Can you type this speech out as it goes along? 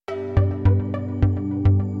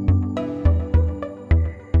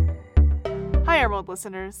Hi, Emerald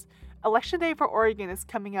listeners. Election Day for Oregon is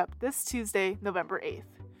coming up this Tuesday, November 8th.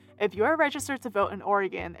 If you are registered to vote in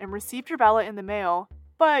Oregon and received your ballot in the mail,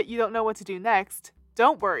 but you don't know what to do next,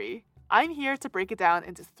 don't worry. I'm here to break it down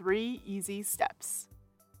into 3 easy steps.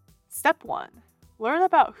 Step 1. Learn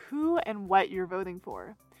about who and what you're voting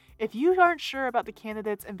for. If you aren't sure about the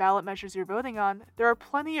candidates and ballot measures you're voting on, there are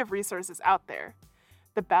plenty of resources out there.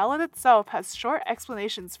 The ballot itself has short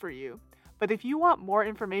explanations for you, but if you want more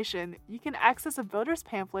information, you can access a voter's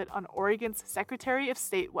pamphlet on Oregon's Secretary of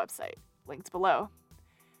State website, linked below.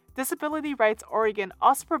 Disability Rights Oregon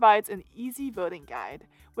also provides an easy voting guide,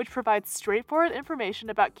 which provides straightforward information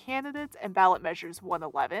about candidates and ballot measures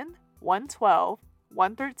 111, 112,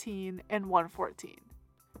 113, and 114.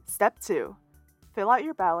 Step 2. Fill out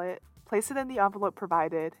your ballot, place it in the envelope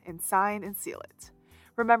provided, and sign and seal it.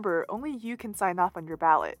 Remember, only you can sign off on your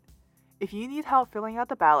ballot. If you need help filling out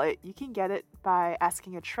the ballot, you can get it by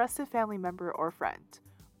asking a trusted family member or friend,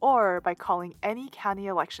 or by calling any county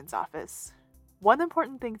elections office. One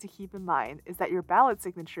important thing to keep in mind is that your ballot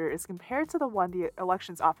signature is compared to the one the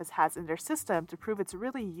elections office has in their system to prove it's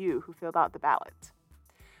really you who filled out the ballot.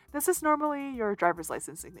 This is normally your driver's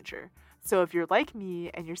license signature, so if you're like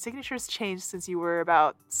me and your signature's changed since you were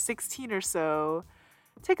about 16 or so,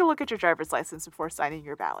 take a look at your driver's license before signing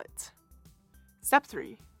your ballot. Step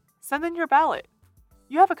 3. Send in your ballot.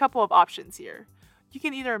 You have a couple of options here. You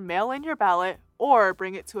can either mail in your ballot or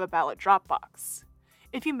bring it to a ballot drop box.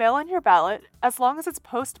 If you mail in your ballot, as long as it's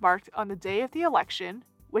postmarked on the day of the election,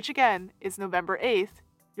 which again is November 8th,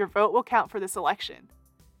 your vote will count for this election.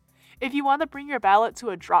 If you want to bring your ballot to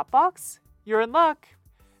a drop box, you're in luck.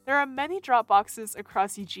 There are many drop boxes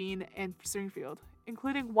across Eugene and Springfield,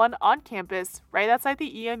 including one on campus right outside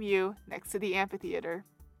the EMU next to the amphitheater.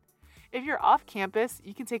 If you're off campus,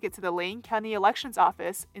 you can take it to the Lane County Elections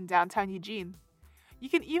Office in downtown Eugene. You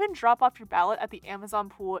can even drop off your ballot at the Amazon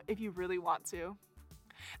pool if you really want to.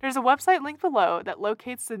 There's a website link below that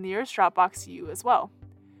locates the nearest drop box to you as well.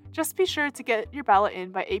 Just be sure to get your ballot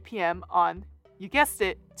in by 8 p.m. on, you guessed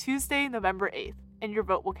it, Tuesday, November 8th, and your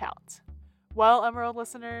vote will count. Well, Emerald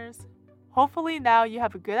listeners, hopefully now you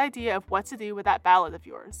have a good idea of what to do with that ballot of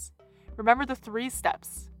yours. Remember the 3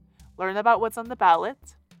 steps. Learn about what's on the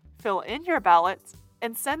ballot, fill in your ballot,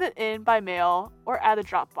 and send it in by mail or at a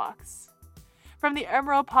drop box. From the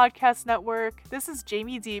Emerald Podcast Network, this is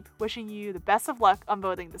Jamie Deep wishing you the best of luck on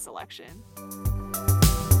voting this election.